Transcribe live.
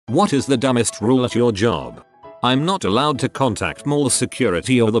What is the dumbest rule at your job? I'm not allowed to contact mall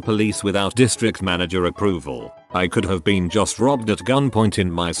security or the police without district manager approval. I could have been just robbed at gunpoint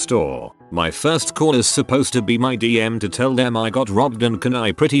in my store. My first call is supposed to be my DM to tell them I got robbed, and can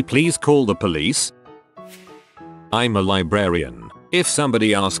I pretty please call the police? I'm a librarian. If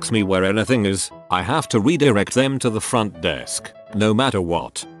somebody asks me where anything is, I have to redirect them to the front desk, no matter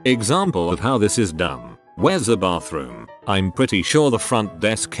what. Example of how this is done. Where's the bathroom? I'm pretty sure the front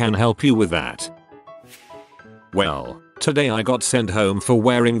desk can help you with that. Well, today I got sent home for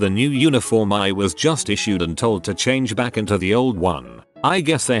wearing the new uniform I was just issued and told to change back into the old one. I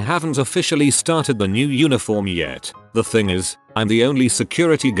guess they haven't officially started the new uniform yet. The thing is, I'm the only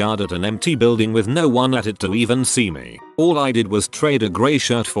security guard at an empty building with no one at it to even see me. All I did was trade a grey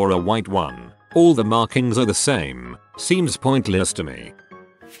shirt for a white one. All the markings are the same. Seems pointless to me.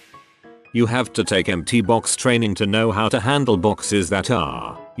 You have to take empty box training to know how to handle boxes that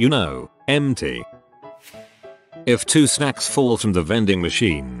are, empty. If 2 snacks fall from the vending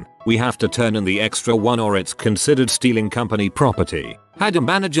machine, we have to turn in the extra one or it's considered stealing company property. Had a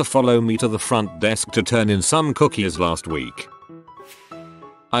manager follow me to the front desk to turn in some cookies last week.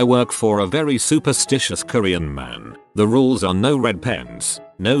 I work for a very superstitious Korean man. The rules are no red pens,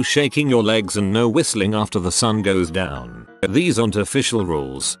 no shaking your legs, and no whistling after the sun goes down. These aren't official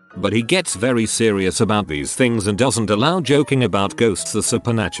rules, but he gets very serious about these things and doesn't allow joking about ghosts or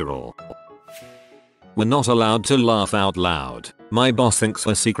supernatural. We're not allowed to laugh out loud. My boss thinks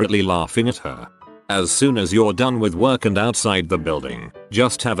we're secretly laughing at her. As soon as you're done with work and outside the building,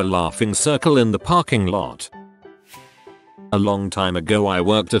 just have a laughing circle in the parking lot. A long time ago I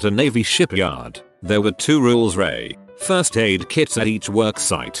worked at a Navy shipyard. There were 2 rules: first aid kits at each work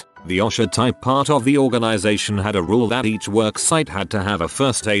site. The OSHA type part of the organization had a rule that each work site had to have a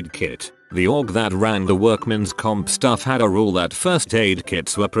first aid kit. The org that ran the workmen's comp stuff had a rule that first aid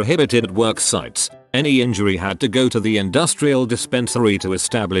kits were prohibited at work sites. Any injury had to go to the industrial dispensary to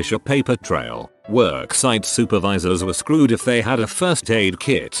establish a paper trail. Worksite supervisors were screwed if they had a first aid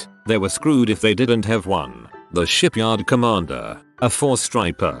kit. They were screwed if they didn't have one. The shipyard commander, a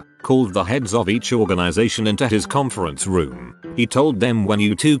 4-striper, called the heads of each organization into his conference room. He told them, when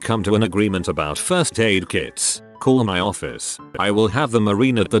you 2 come to an agreement about first aid kits, call my office. I will have the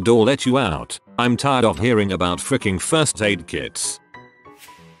Marine at the door let you out. I'm tired of hearing about fricking first aid kits.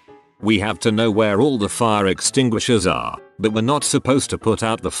 We have to know where all the fire extinguishers are, but we're not supposed to put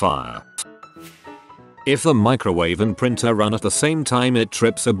out the fire. If the microwave and printer run at the same time, it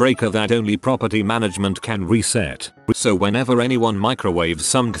trips a breaker that only property management can reset. So whenever anyone microwaves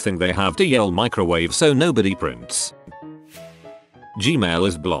something, they have to yell microwave so nobody prints. Gmail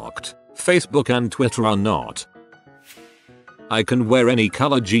is blocked. Facebook and Twitter are not. I can wear any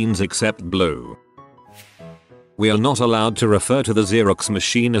color jeans except blue. We are not allowed to refer to the Xerox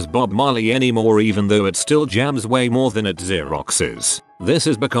machine as Bob Marley anymore, even though it still jams way more than it Xeroxes. This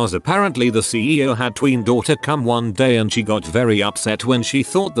is because apparently the CEO had tween daughter come one day and she got very upset when she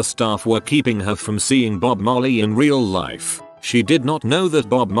thought the staff were keeping her from seeing Bob Marley in real life. She did not know that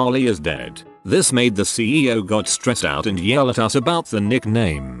Bob Marley is dead. This made the CEO got stressed out and yell at us about the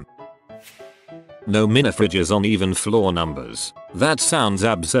nickname. No mini fridges on even floor numbers. That sounds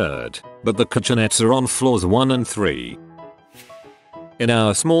absurd, but the kitchenettes are on floors 1 and 3. In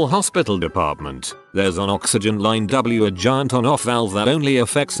our small hospital department, there's an oxygen line W, a giant on-off valve that only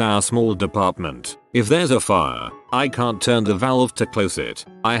affects our small department. If there's a fire, I can't turn the valve to close it.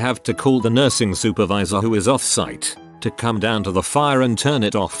 I have to call the nursing supervisor, who is off-site, to come down to the fire and turn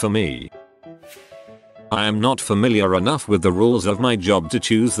it off for me. I am not familiar enough with the rules of my job to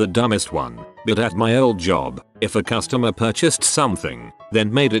choose the dumbest one, but at my old job, if a customer purchased something,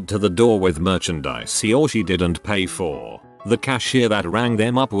 then made it to the door with merchandise he or she didn't pay for, the cashier that rang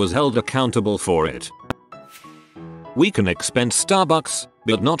them up was held accountable for it. We can expense Starbucks,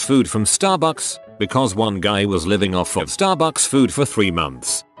 but not food from Starbucks, because one guy was living off of Starbucks food for 3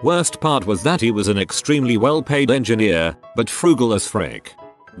 months. Worst part was that he was an extremely well-paid engineer, but frugal as frick.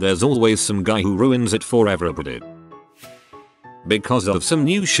 There's always some guy who ruins it for everybody. Because of some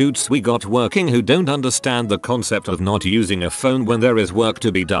new shoots we got working who don't understand the concept of not using a phone when there is work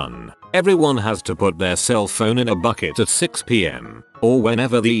to be done, everyone has to put their cell phone in a bucket at 6 PM, or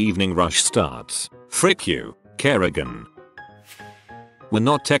whenever the evening rush starts. Frick you, Kerrigan. We're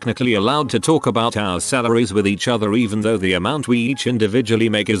not technically allowed to talk about our salaries with each other, even though the amount we each individually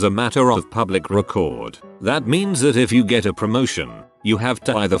make is a matter of public record. That means that if you get a promotion, you have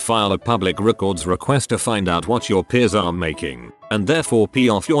to either file a public records request to find out what your peers are making, and therefore pee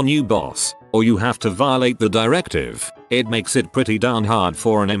off your new boss, or you have to violate the directive. It makes it pretty darn hard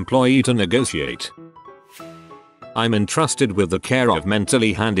for an employee to negotiate. I'm entrusted with the care of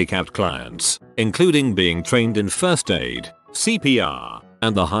mentally handicapped clients, including being trained in first aid, CPR,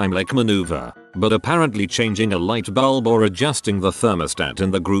 and the Heimlich maneuver, but apparently changing a light bulb or adjusting the thermostat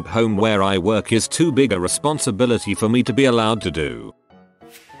in the group home where I work is too big a responsibility for me to be allowed to do.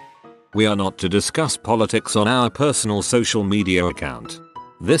 We are not to discuss politics on our personal social media account.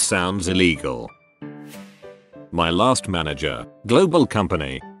 This sounds illegal. My last manager, global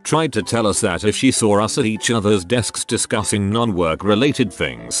company, tried to tell us that if she saw us at each other's desks discussing non-work related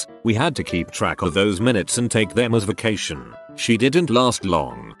things, we had to keep track of those minutes and take them as vacation. She didn't last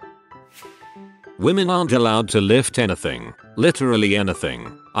long. Women aren't allowed to lift anything, literally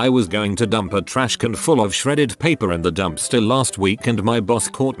anything. I was going to dump a trash can full of shredded paper in the dumpster last week and my boss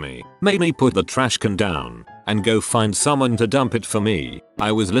caught me, made me put the trash can down, and go find someone to dump it for me.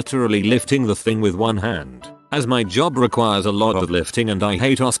 I was literally lifting the thing with one hand. As my job requires a lot of lifting and I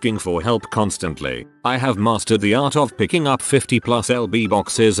hate asking for help constantly, I have mastered the art of picking up 50+ lb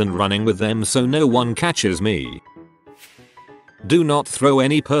boxes and running with them so no one catches me. Do not throw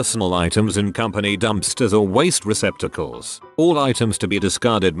any personal items in company dumpsters or waste receptacles. All items to be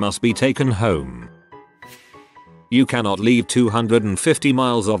discarded must be taken home. You cannot leave 250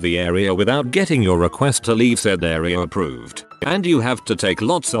 miles of the area without getting your request to leave said area approved. And you have to take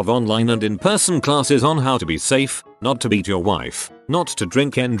lots of online and in-person classes on how to be safe, not to beat your wife, not to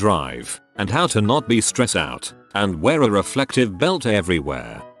drink and drive, and how to not be stressed out, and wear a reflective belt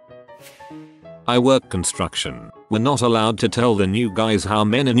everywhere. I work construction. We're not allowed to tell the new guys how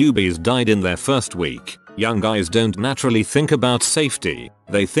many newbies died in their first week. Young guys don't naturally think about safety.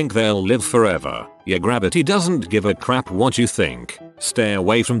 They think they'll live forever. Your gravity doesn't give a crap what you think. Stay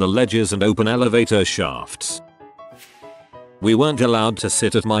away from the ledges and open elevator shafts. We weren't allowed to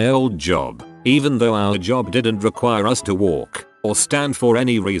sit at my old job, even though our job didn't require us to walk or stand for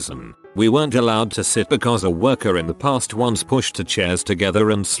any reason. We weren't allowed to sit because a worker in the past once pushed two chairs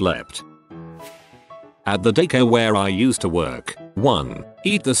together and slept. At the daycare where I used to work, 1.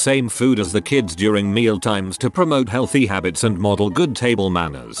 Eat the same food as the kids during meal times to promote healthy habits and model good table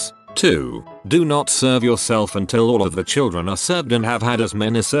manners. 2. Do not serve yourself until all of the children are served and have had as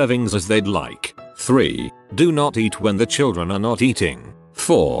many servings as they'd like. 3. Do not eat when the children are not eating.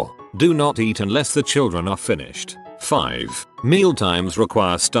 4. Do not eat unless the children are finished. 5. Meal times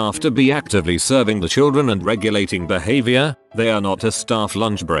require staff to be actively serving the children and regulating behavior. They are not a staff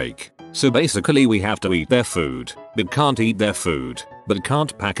lunch break. So basically we have to eat their food, but can't eat their food, but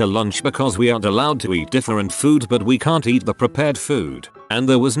can't pack a lunch because we aren't allowed to eat different food but we can't eat the prepared food. And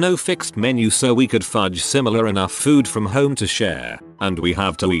there was no fixed menu so we could fudge similar enough food from home to share. And we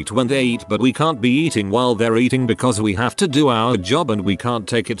have to eat when they eat but we can't be eating while they're eating because we have to do our job and we can't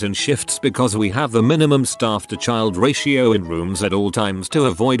take it in shifts because we have the minimum staff to child ratio in rooms at all times to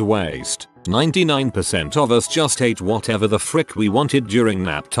avoid waste. 99% of us just ate whatever the frick we wanted during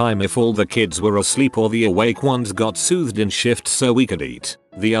nap time if all the kids were asleep or the awake ones got soothed in shifts so we could eat.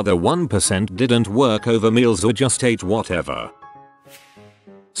 The other 1% didn't work over meals or just ate whatever.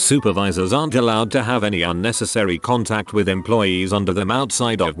 Supervisors aren't allowed to have any unnecessary contact with employees under them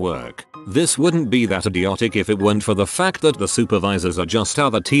outside of work. This wouldn't be that idiotic if it weren't for the fact that the supervisors are just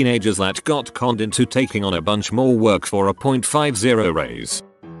other teenagers that got conned into taking on a bunch more work for a 0.50 raise.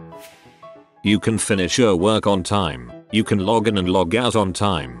 You can finish your work on time. You can log in and log out on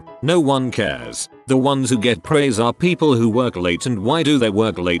time. No one cares. The ones who get praise are people who work late, and why do they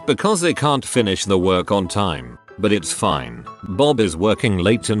work late? Because they can't finish the work on time. But it's fine. Bob is working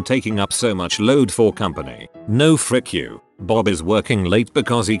late and taking up so much load for company. No frick you. Bob is working late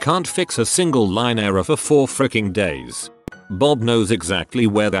because he can't fix a single line error for 4 fricking days. Bob knows exactly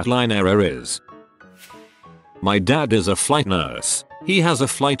where that line error is. My dad is a flight nurse. He has a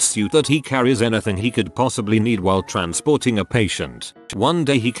flight suit that he carries anything he could possibly need while transporting a patient. One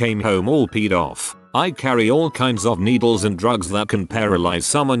day he came home all peed off. I carry all kinds of needles and drugs that can paralyze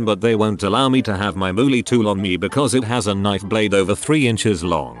someone, but they won't allow me to have my moolie tool on me because it has a knife blade over 3 inches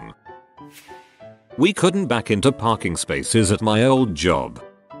long. We couldn't back into parking spaces at my old job.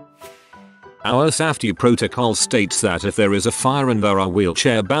 Our safety protocol states that if there is a fire and there are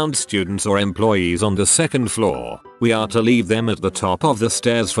wheelchair-bound students or employees on the second floor, we are to leave them at the top of the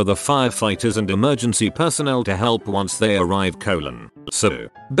stairs for the firefighters and emergency personnel to help once they arrive. So,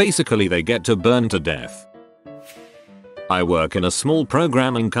 basically they get to burn to death. I work in a small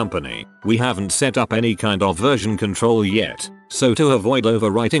programming company. We haven't set up any kind of version control yet. So to avoid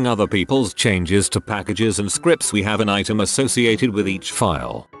overwriting other people's changes to packages and scripts, we have an item associated with each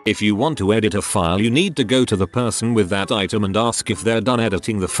file. If you want to edit a file, you need to go to the person with that item and ask if they're done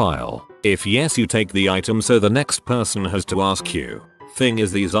editing the file. If yes, you take the item, so the next person has to ask you. Thing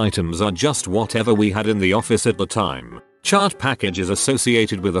is, these items are just whatever we had in the office at the time. Chart package is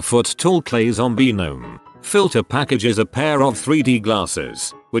associated with a foot tall clay zombie gnome. Filter package is a pair of 3D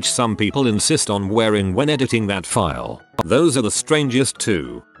glasses, which some people insist on wearing when editing that file. Those are the strangest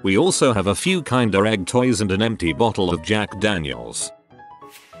too. We also have a few kinder egg toys and an empty bottle of Jack Daniels.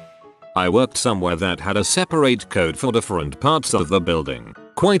 I worked somewhere that had a separate code for different parts of the building.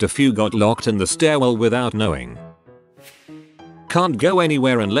 Quite a few got locked in the stairwell without knowing. Can't go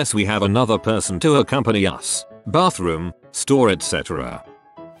anywhere unless we have another person to accompany us. Bathroom, store, etc.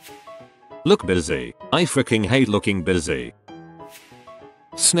 Look busy. I freaking hate looking busy.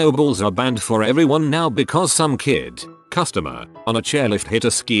 Snowballs are banned for everyone now because some kid, customer, on a chairlift hit a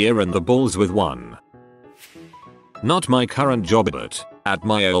skier in the balls with one. Not my current job, but at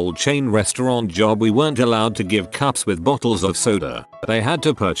my old chain restaurant job we weren't allowed to give cups with bottles of soda. They had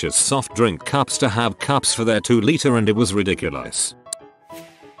to purchase soft drink cups to have cups for their 2 liter and it was ridiculous.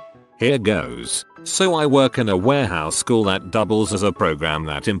 Here goes. So I work in a warehouse school that doubles as a program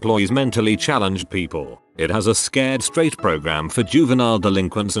that employs mentally challenged people. It has a scared straight program for juvenile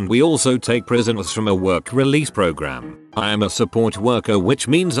delinquents and we also take prisoners from a work release program. I am a support worker, which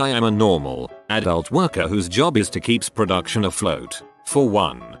means I am a normal, adult worker whose job is to keep production afloat. For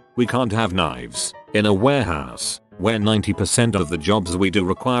one, we can't have knives in a warehouse where 90% of the jobs we do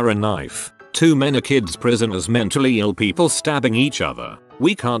require a knife. Too many kids, prisoners, mentally ill people stabbing each other.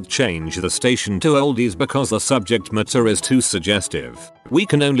 We can't change the station to oldies because the subject matter is too suggestive. We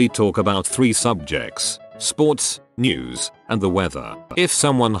can only talk about 3 subjects: sports, news, and the weather. If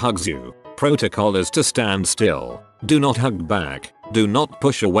someone hugs you, protocol is to stand still. Do not hug back. Do not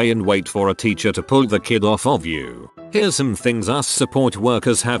push away and wait for a teacher to pull the kid off of you. Here's some things us support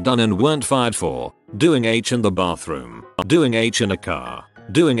workers have done and weren't fired for. Doing H in the bathroom. Doing H in a car.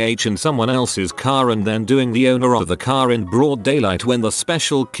 Doing H in someone else's car and then doing the owner of the car in broad daylight when the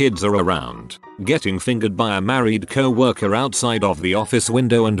special kids are around. Getting fingered by a married co-worker outside of the office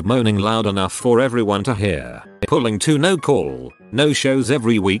window and moaning loud enough for everyone to hear. Pulling 2 no-call, no-shows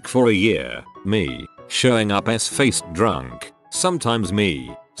every week for a year. Me. Showing up s-faced drunk. Sometimes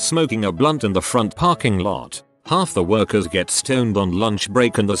me. Smoking a blunt in the front parking lot. Half the workers get stoned on lunch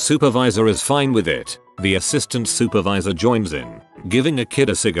break and the supervisor is fine with it. The assistant supervisor joins in. Giving a kid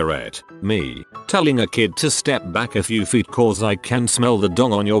a cigarette. Me. Telling a kid to step back a few feet cause I can smell the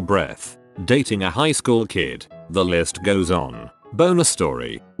dong on your breath. Dating a high school kid. The list goes on. Bonus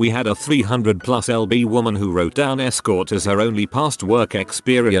story. We had a 300+ LB woman who wrote down escort as her only past work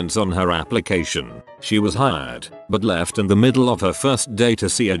experience on her application. She was hired, but left in the middle of her first day to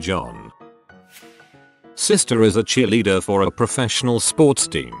see a John. Sister is a cheerleader for a professional sports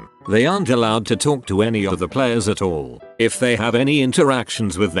team. They aren't allowed to talk to any of the players at all. If they have any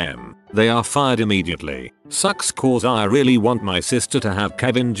interactions with them, they are fired immediately. Sucks cause I really want my sister to have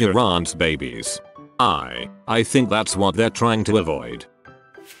Kevin Durant's babies. I think that's what they're trying to avoid.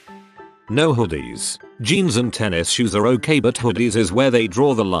 No hoodies. Jeans and tennis shoes are okay, but hoodies is where they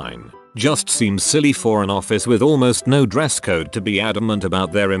draw the line. Just seems silly for an office with almost no dress code to be adamant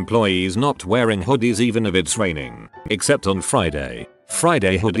about their employees not wearing hoodies even if it's raining. Except on Friday.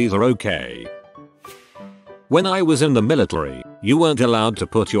 Friday hoodies are okay. When I was in the military, you weren't allowed to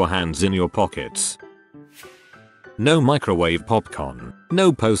put your hands in your pockets. No microwave popcorn.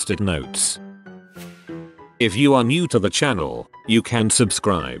 No post-it notes. If you are new to the channel, you can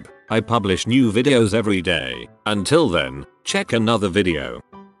subscribe. I publish new videos every day. Until then, check another video.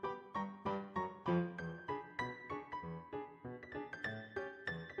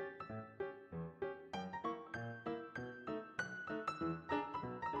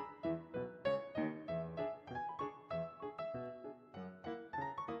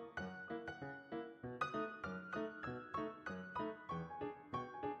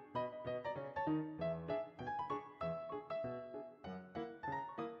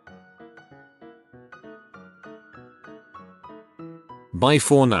 Bye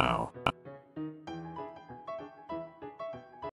for now.